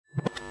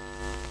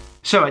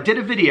So I did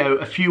a video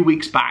a few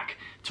weeks back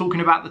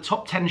talking about the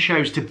top 10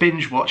 shows to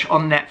binge watch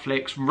on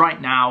Netflix right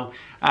now,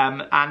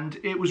 and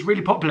it was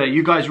really popular.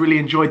 You guys really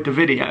enjoyed the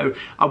video.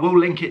 I will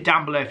link it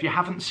down below. If you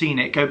haven't seen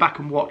it, go back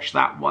and watch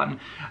that one.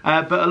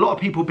 But a lot of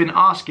people have been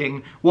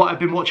asking what I've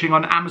been watching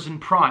on Amazon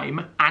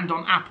Prime and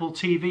on Apple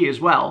TV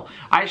as well.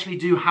 I actually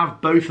do have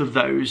both of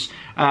those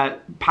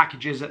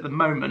packages at the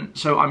moment,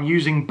 so I'm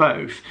using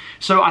both.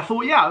 So I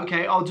thought, yeah,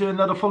 okay, I'll do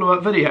another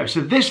follow-up video.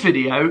 So this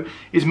video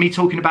is me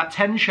talking about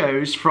 10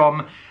 shows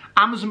from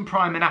Amazon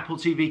Prime and Apple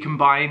TV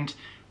combined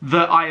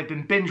that I have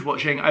been binge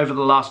watching over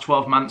the last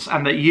 12 months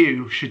and that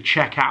you should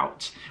check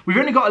out. We've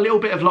only got a little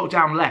bit of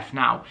lockdown left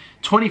now.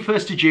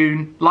 21st of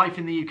June, life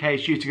in the UK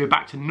is due to go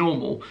back to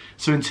normal.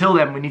 So until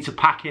then, we need to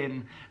pack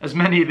in as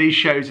many of these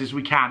shows as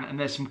we can. And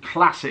there's some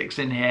classics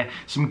in here,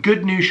 some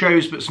good new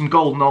shows, but some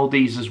golden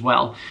oldies as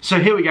well. So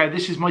here we go.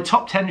 This is my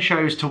top 10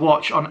 shows to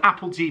watch on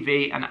Apple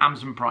TV and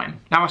Amazon Prime.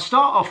 Now I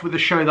start off with a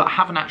show that I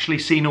haven't actually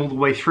seen all the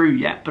way through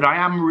yet, but I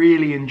am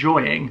really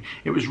enjoying.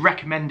 It was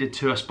recommended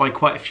to us by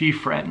quite a few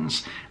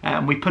friends.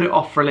 We put it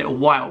off for a little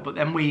while, but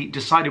then we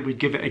decided we'd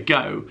give it a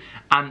go,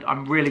 and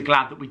I'm really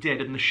glad that we did.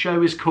 And the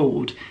show is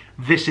called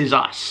This Is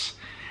Us.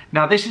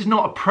 Now, this is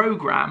not a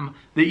program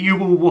that you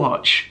will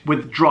watch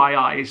with dry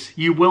eyes.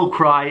 You will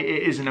cry.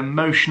 It is an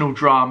emotional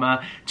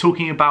drama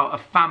talking about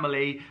a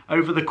family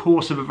over the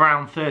course of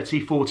around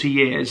 30, 40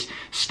 years,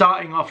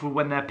 starting off with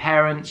when their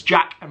parents,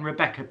 Jack and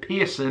Rebecca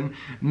Pearson,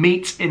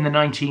 meet in the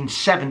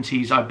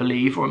 1970s, I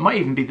believe, or it might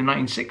even be the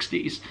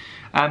 1960s.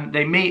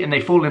 They meet and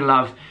they fall in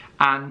love,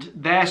 and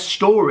their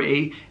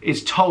story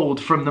is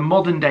told from the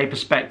modern day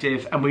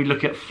perspective, and we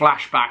look at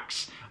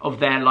flashbacks of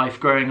their life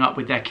growing up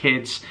with their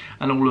kids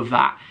and all of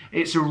that.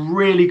 It's a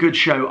really good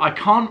show. I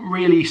can't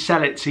really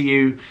sell it to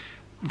you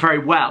very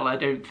well, I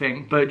don't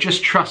think, but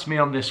just trust me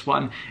on this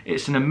one.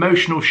 It's an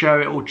emotional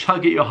show. It will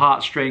tug at your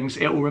heartstrings.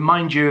 It will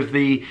remind you of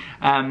the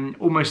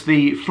almost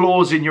the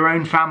flaws in your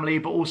own family,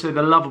 but also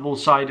the lovable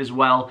side as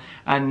well.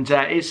 And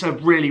it's a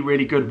really,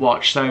 really good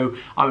watch. So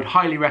I would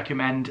highly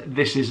recommend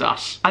This Is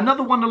Us.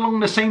 Another one along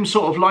the same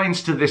sort of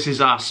lines to This Is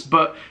Us,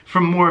 but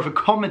from more of a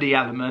comedy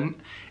element,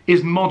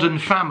 is Modern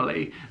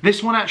Family.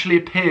 This one actually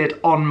appeared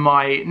on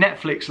my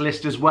Netflix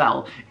list as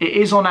well. It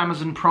is on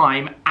Amazon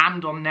Prime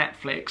and on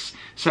Netflix.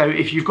 So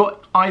if you've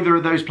got either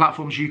of those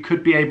platforms, you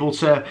could be able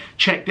to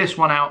check this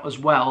one out as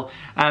well.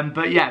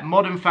 But yeah,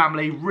 Modern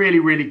Family, really,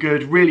 really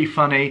good, really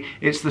funny.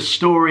 It's the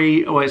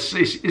story, or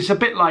it's a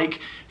bit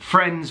like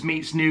Friends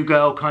meets New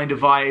Girl kind of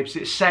vibes.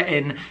 It's set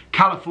in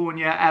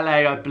California,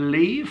 LA, I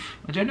believe.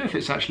 I don't know if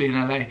it's actually in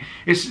LA.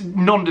 It's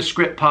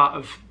nondescript part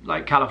of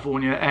like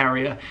California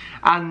area.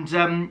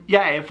 And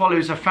yeah, it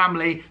follows a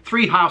family,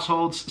 3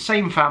 households,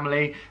 same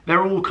family.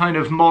 They're all kind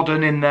of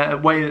modern in the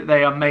way that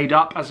they are made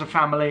up as a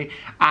family.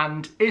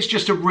 And it's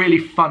just a really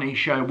funny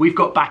show. We've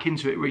got back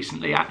into it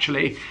recently,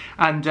 actually.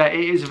 And it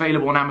is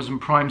available on Amazon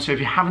Prime. So if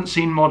you haven't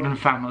seen Modern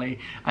Family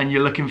and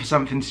you're looking for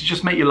something to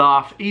just make you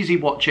laugh, easy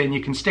watching,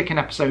 you can stick an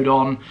episode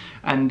on,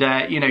 and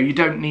you know, you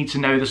don't need to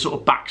know the sort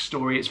of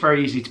backstory. It's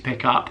very easy to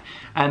pick up,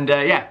 and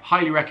yeah,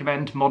 highly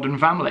recommend Modern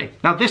Family.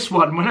 Now this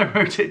one, when I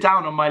wrote it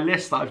down on my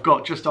list that I've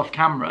got just off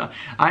camera,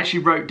 I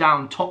actually wrote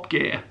down Top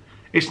Gear.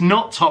 It's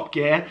not Top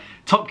Gear.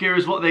 Top Gear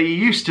is what they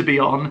used to be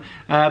on,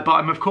 but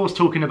I'm of course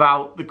talking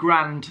about the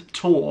Grand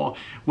Tour,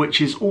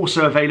 which is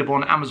also available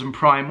on Amazon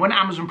Prime. When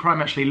Amazon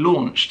Prime actually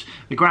launched,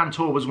 the Grand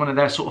Tour was one of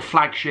their sort of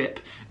flagship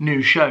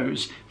new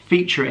shows,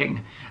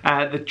 featuring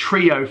the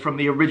trio from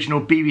the original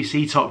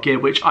BBC Top Gear,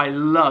 which I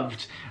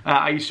loved.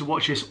 I used to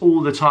watch this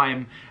all the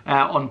time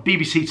on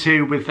BBC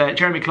Two with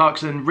Jeremy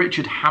Clarkson,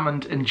 Richard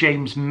Hammond and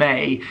James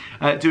May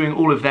doing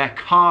all of their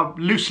car,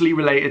 loosely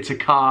related to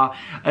car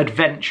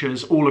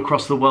adventures all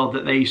across the world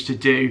that they used to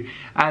do.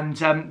 And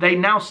they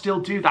now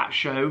still do that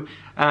show,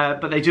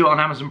 but they do it on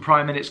Amazon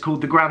Prime, and it's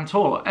called The Grand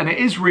Tour. And it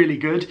is really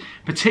good,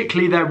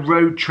 particularly their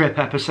road trip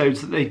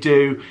episodes that they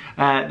do.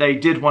 They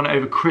did one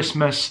over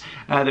Christmas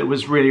that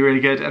was really, really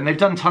good. And they've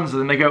done tons of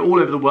them. They go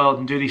all over the world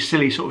and do these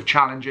silly sort of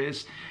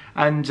challenges.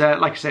 And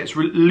like I say, it's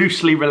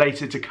loosely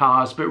related to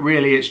cars, but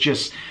really it's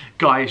just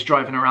guys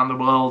driving around the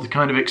world,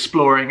 kind of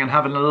exploring and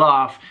having a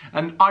laugh.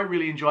 And I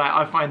really enjoy it.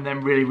 I find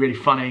them really, really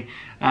funny.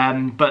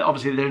 But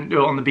obviously they don't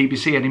do it on the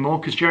BBC anymore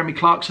because Jeremy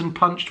Clarkson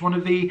punched one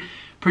of the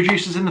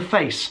producers in the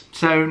face.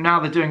 So now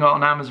they're doing it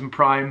on Amazon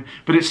Prime,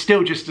 but it's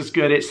still just as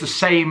good. It's the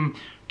same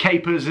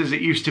capers as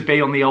it used to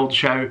be on the old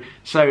show.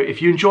 So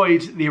if you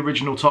enjoyed the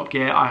original Top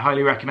Gear, I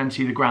highly recommend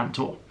to you the Grand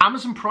Tour.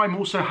 Amazon Prime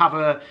also have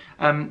a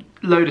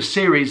load of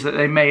series that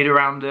they made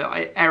around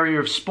the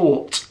area of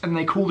sport, and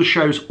they call the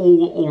shows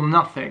All or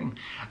Nothing.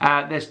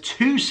 There's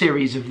 2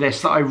 series of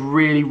this that I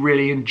really,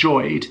 really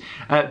enjoyed.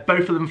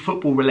 Both of them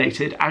football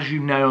related. As you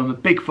know, I'm a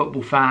big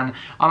football fan.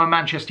 I'm a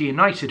Manchester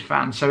United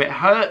fan, so it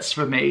hurts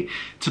for me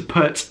to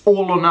put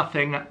All or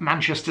Nothing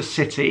Manchester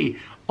City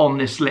on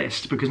this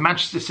list, because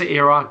Manchester City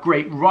are our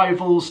great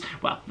rivals.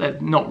 Well, they're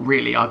not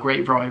really our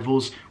great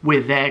rivals.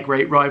 We're their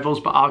great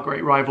rivals, but our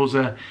great rivals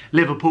are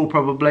Liverpool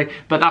probably,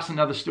 but that's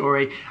another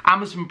story.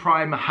 Amazon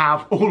Prime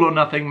have All or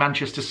Nothing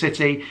Manchester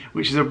City,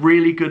 which is a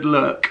really good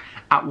look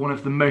at one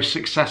of the most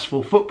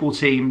successful football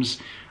teams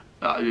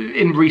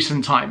in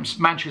recent times,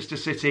 Manchester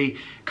City.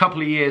 A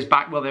couple of years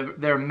back, well,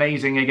 they're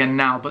amazing again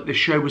now, but this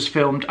show was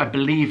filmed, I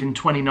believe, in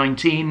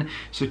 2019,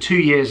 so 2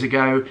 years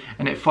ago,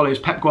 and it follows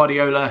Pep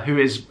Guardiola, who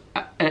is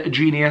a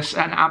genius,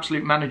 an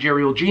absolute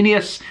managerial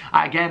genius.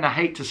 Again, I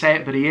hate to say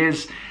it, but he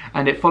is.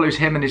 And it follows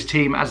him and his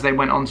team as they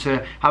went on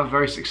to have a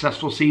very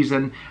successful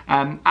season.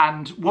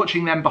 And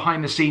watching them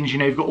behind the scenes, you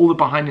know, you've got all the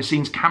behind the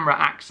scenes camera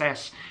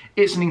access.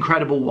 It's an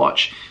incredible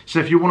watch. So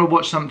if you want to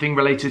watch something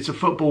related to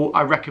football,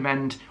 I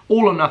recommend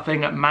All or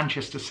Nothing at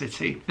Manchester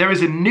City. There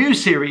is a new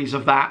series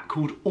of that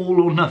called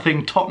All or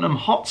Nothing Tottenham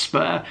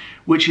Hotspur,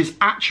 which is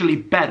actually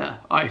better,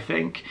 I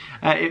think.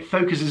 It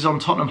focuses on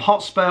Tottenham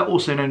Hotspur,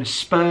 also known as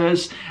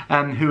Spurs,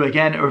 who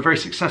again are a very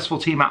successful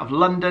team out of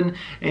London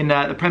in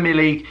the Premier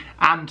League.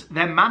 And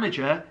their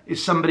manager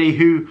is somebody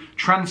who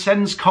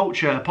transcends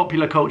culture,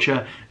 popular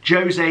culture,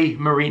 Jose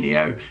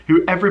Mourinho,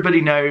 who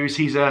everybody knows.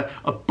 He's a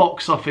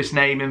box office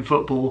name in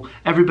football.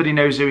 Everybody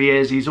knows who he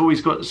is. He's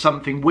always got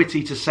something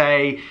witty to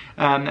say,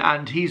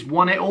 and he's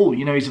won it all.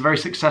 You know, he's a very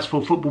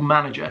successful football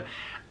manager.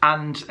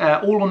 And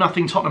All or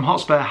Nothing Tottenham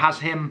Hotspur has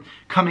him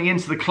coming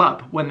into the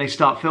club when they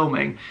start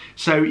filming.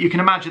 So you can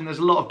imagine there's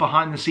a lot of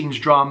behind the scenes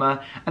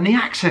drama, and the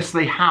access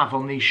they have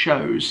on these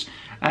shows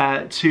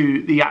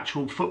to the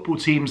actual football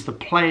teams, the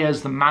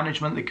players, the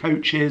management, the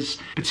coaches.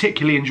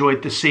 Particularly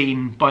enjoyed the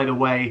scene, by the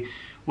way,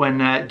 when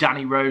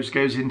Danny Rose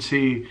goes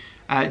into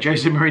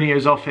Jose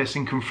Mourinho's office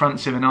and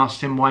confronts him and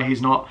asks him why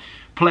he's not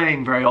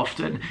playing very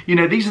often. You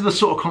know, these are the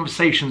sort of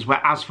conversations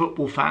where, as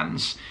football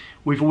fans,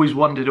 we've always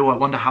wondered, oh, I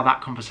wonder how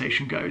that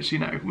conversation goes. You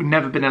know, we've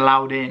never been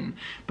allowed in.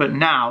 But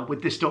now,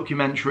 with this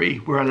documentary,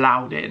 we're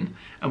allowed in,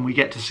 and we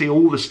get to see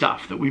all the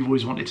stuff that we've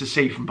always wanted to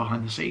see from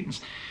behind the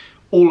scenes.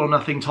 All or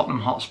Nothing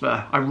Tottenham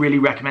Hotspur. I really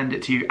recommend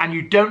it to you. And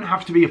you don't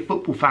have to be a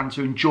football fan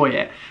to enjoy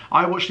it.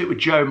 I watched it with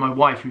Jo, my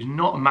wife, who's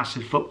not a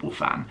massive football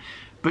fan,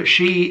 but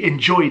she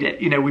enjoyed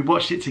it. You know, we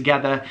watched it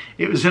together.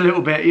 It was a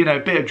little bit, you know, a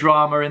bit of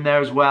drama in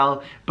there as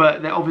well,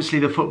 but obviously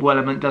the football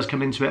element does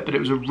come into it, but it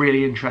was a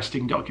really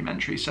interesting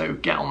documentary, so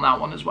get on that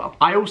one as well.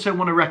 I also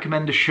want to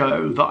recommend a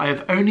show that I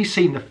have only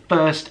seen the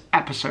first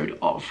episode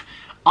of.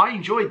 I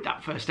enjoyed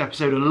that first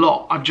episode a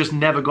lot. I've just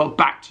never got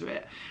back to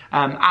it.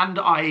 And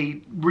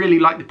I really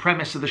like the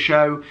premise of the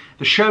show.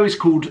 The show is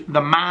called The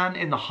Man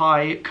in the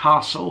High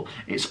Castle.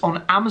 It's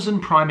on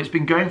Amazon Prime. It's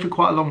been going for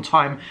quite a long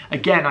time.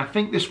 Again, I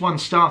think this one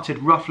started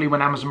roughly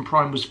when Amazon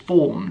Prime was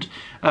formed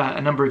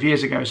a number of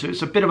years ago, so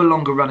it's a bit of a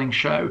longer running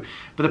show.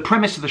 But the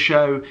premise of the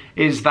show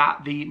is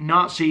that the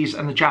Nazis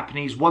and the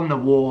Japanese won the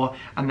war,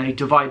 and they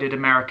divided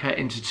America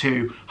into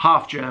two,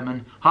 half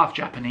German, half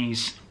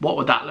Japanese. What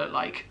would that look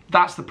like?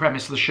 That's the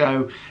premise of the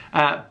show,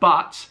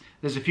 but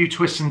there's a few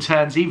twists and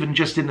turns even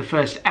just in the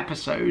first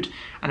episode,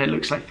 and it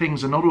looks like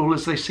things are not all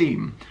as they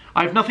seem.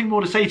 I have nothing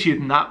more to say to you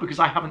than that because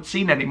I haven't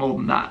seen any more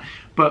than that.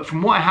 But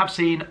from what I have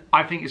seen,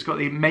 I think it's got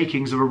the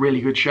makings of a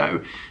really good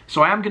show.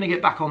 So I am going to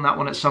get back on that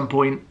one at some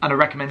point, and I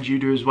recommend you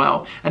do as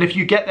well. And if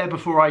you get there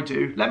before I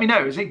do, let me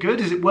know. Is it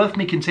good? Is it worth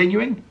me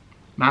continuing?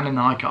 Man in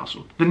the High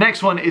Castle. The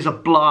next one is a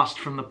blast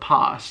from the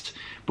past.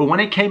 But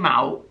when it came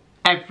out,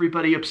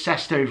 everybody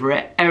obsessed over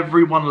it.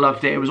 Everyone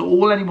loved it. It was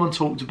all anyone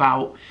talked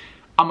about.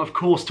 I'm of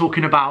course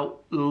talking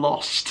about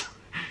Lost.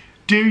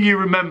 Do you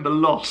remember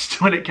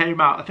Lost when it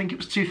came out? I think it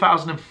was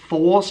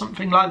 2004,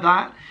 something like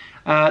that.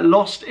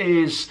 Lost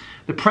is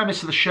the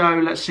premise of the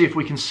show. Let's see if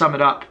we can sum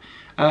it up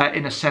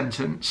in a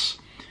sentence.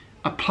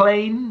 A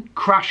plane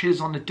crashes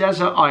on a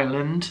desert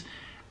island,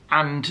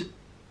 and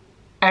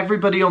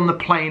everybody on the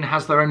plane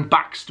has their own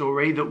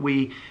backstory that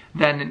we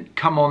then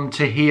come on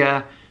to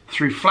hear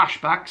through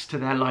flashbacks to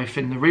their life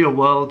in the real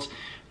world.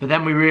 But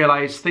then we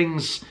realise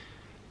things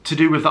to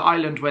do with the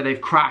island where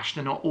they've crashed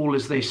are not all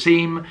as they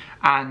seem,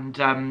 and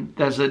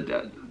there's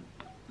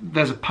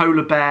a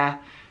polar bear,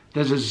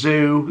 there's a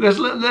zoo,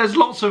 there's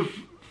lots of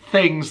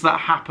things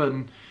that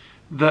happen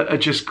that are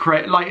just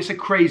like, it's a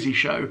crazy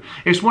show.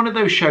 It's one of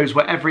those shows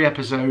where every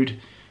episode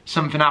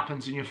something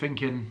happens and you're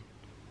thinking,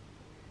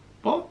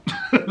 what?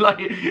 Like,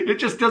 it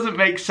just doesn't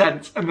make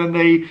sense. And then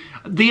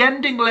the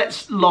ending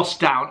lets Lost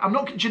down.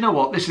 Do you know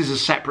what? This is a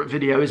separate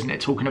video, isn't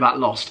it? Talking about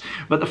Lost.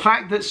 But the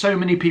fact that so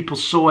many people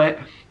saw it,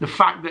 the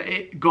fact that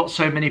it got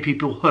so many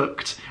people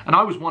hooked, and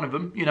I was one of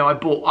them. You know,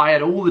 I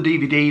had all the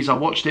DVDs, I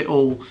watched it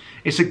all.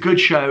 It's a good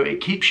show.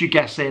 It keeps you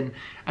guessing.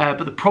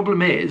 But the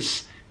problem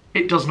is,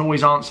 it doesn't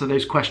always answer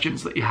those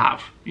questions that you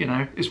have. You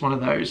know, it's one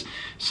of those.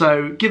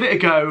 So give it a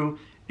go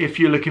if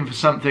you're looking for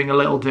something a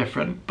little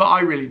different. But I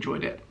really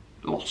enjoyed it.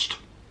 Lost.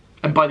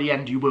 And by the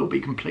end you will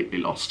be completely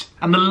lost.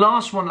 And the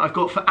last one that I've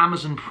got for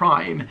Amazon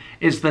Prime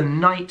is The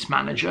Night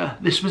Manager.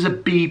 This was a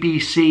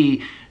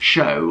BBC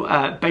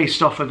show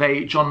based off of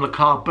a John le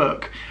Carré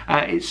book.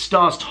 It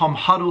stars Tom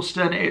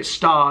Hiddleston, it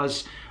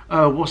stars,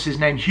 what's his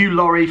name, Hugh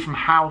Laurie from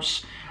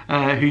House,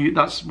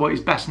 that's what he's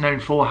best known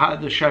for,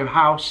 the show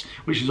House,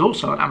 which is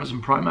also on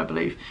Amazon Prime, I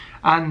believe.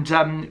 And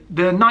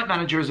The Night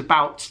Manager is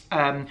about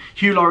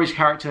Hugh Laurie's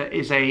character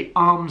is a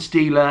arms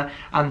dealer,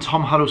 and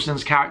Tom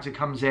Hiddleston's character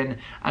comes in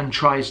and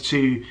tries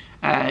to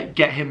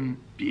get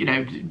him, you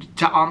know,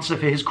 to answer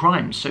for his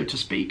crimes, so to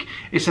speak.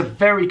 It's a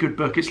very good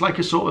book. It's like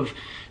a sort of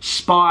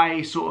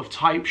spy sort of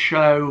type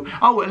show.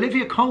 Oh,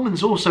 Olivia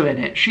Colman's also in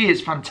it. She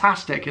is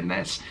fantastic in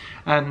this.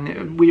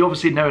 And we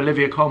obviously know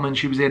Olivia Colman.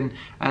 She was in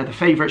The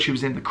Favourite. She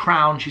was in The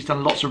Crown. She's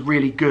done lots of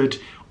really good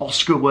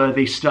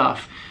Oscar-worthy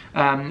stuff.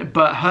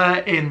 But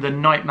her in The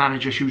Night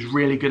Manager, she was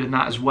really good in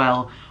that as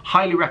well.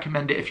 Highly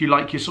recommend it if you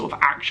like your sort of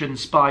action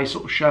spy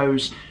sort of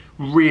shows.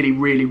 Really,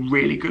 really,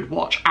 really good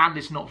watch, and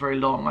it's not very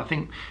long. I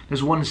think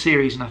there's one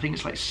series and I think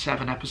it's like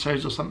 7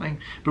 episodes or something,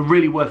 but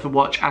really worth a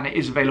watch, and it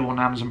is available on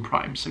Amazon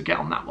Prime, so get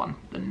on that one,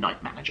 The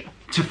Night Manager.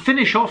 To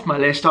finish off my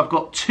list, I've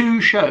got 2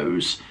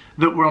 shows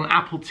that were on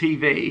Apple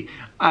TV.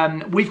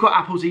 We've got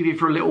Apple TV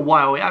for a little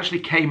while. It actually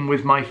came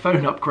with my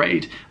phone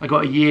upgrade. I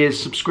got a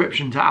year's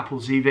subscription to Apple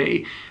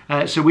TV.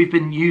 So we've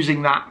been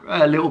using that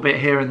a little bit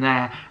here and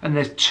there. And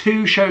there's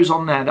 2 shows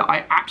on there that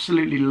I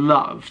absolutely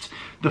loved.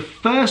 The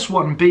first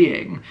one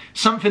being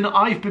something that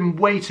I've been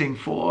waiting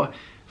for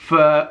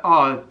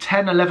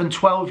 10, 11,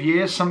 12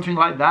 years, something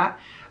like that.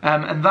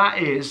 And that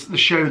is the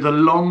show The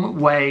Long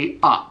Way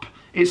Up.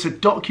 It's a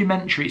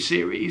documentary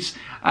series,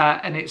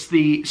 and it's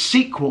the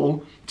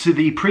sequel to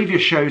the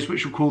previous shows,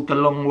 which were called The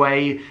Long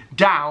Way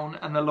Down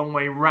and The Long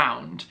Way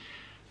Round.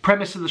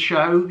 Premise of the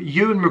show,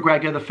 Ewan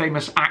McGregor, the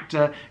famous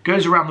actor,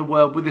 goes around the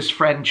world with his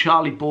friend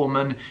Charlie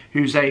Boorman,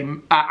 who's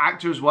an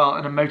actor as well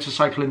and a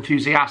motorcycle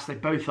enthusiast. They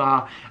both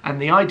are.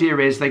 And the idea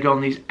is they go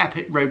on these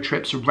epic road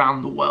trips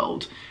around the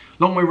world.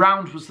 Long Way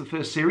Round was the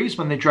first series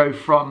when they drove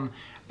from,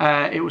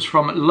 it was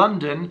from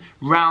London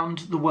round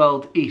the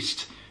world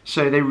east.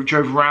 So they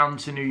drove round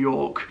to New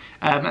York,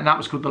 and that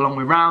was called The Long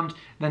Way Round.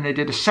 Then they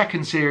did a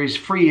second series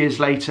 3 years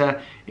later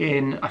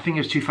in, I think it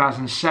was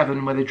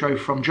 2007, where they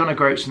drove from John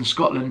O'Groats in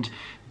Scotland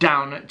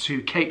down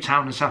to Cape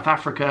Town in South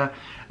Africa.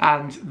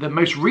 And the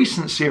most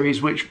recent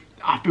series, which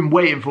I've been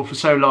waiting for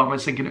so long, I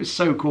was thinking it was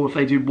so cool if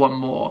they did one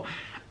more,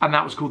 and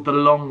that was called The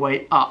Long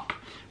Way Up,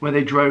 where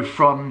they drove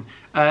from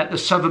the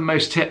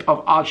southernmost tip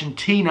of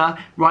Argentina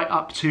right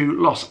up to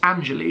Los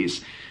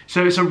Angeles.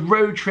 So it's a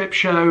road trip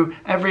show.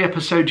 Every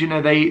episode, you know,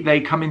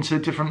 they come into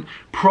different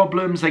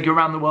problems. They go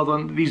around the world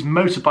on these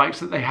motorbikes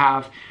that they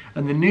have.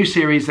 And the new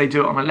series, they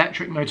do it on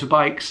electric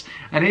motorbikes.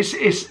 And it's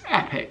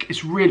epic.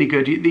 It's really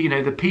good. You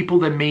know, the people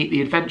they meet,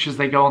 the adventures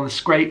they go on, the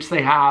scrapes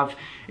they have.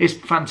 It's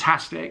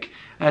fantastic.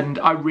 And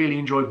I really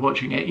enjoyed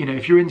watching it. You know,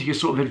 if you're into your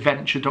sort of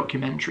adventure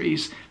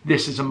documentaries,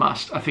 this is a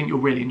must. I think you'll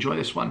really enjoy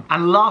this one.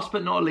 And last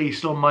but not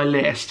least on my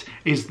list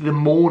is The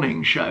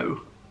Morning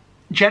Show.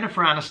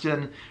 Jennifer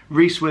Aniston,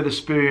 Reese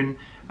Witherspoon,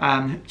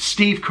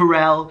 Steve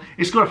Carell.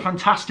 It's got a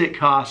fantastic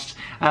cast,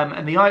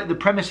 and the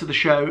premise of the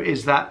show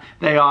is that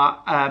they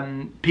are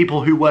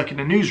people who work in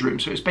a newsroom.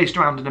 So it's based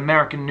around an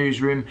American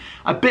newsroom,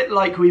 a bit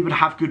like we would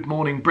have Good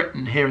Morning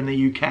Britain here in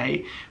the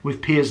UK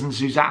with Piers and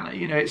Susanna.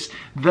 You know,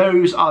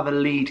 those are the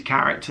lead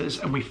characters,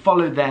 and we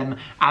follow them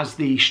as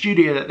the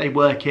studio that they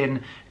work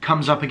in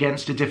comes up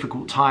against a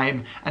difficult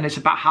time, and it's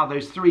about how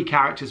those 3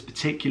 characters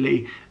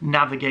particularly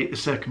navigate the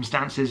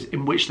circumstances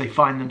in which they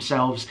find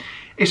themselves.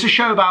 It's a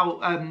show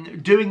about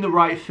doing the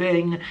right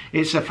thing.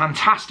 It's a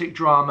fantastic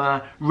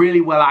drama,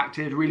 really well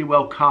acted, really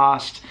well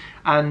cast,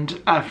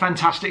 and a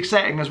fantastic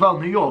setting as well.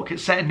 New York.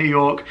 It's set in New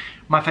York,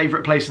 my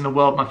favourite place in the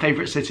world, my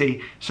favourite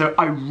city. So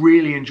I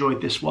really enjoyed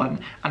this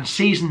one. And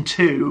season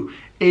 2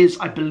 is,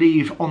 I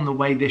believe, on the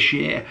way this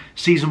year.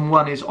 Season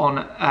 1 is on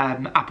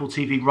Apple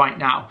TV right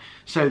now.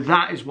 So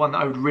that is one that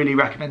I would really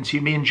recommend to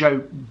you. Me and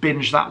Joe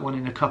binged that one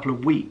in a couple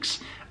of weeks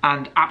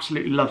and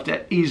absolutely loved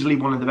it. Easily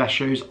one of the best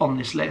shows on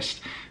this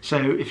list. So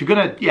if you're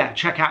gonna,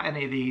 check out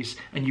any of these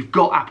and you've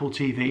got Apple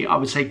TV, I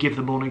would say give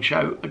The Morning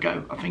Show a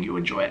go. I think you'll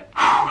enjoy it.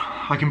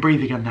 I can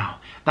breathe again now.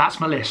 That's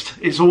my list.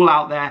 It's all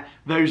out there.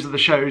 Those are the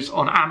shows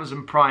on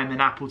Amazon Prime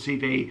and Apple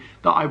TV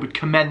that I would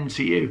commend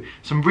to you.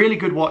 Some really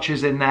good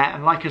watches in there.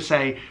 And like I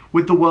say,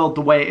 with the world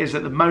the way it is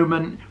at the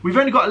moment, we've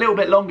only got a little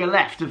bit longer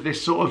left of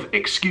this sort of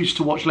excuse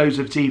to watch loads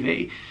of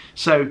TV.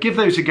 So give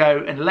those a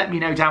go and let me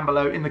know down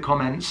below in the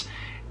comments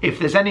if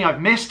there's any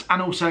I've missed,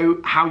 and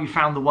also how you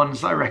found the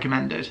ones that I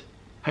recommended.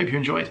 Hope you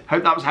enjoyed.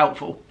 Hope that was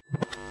helpful.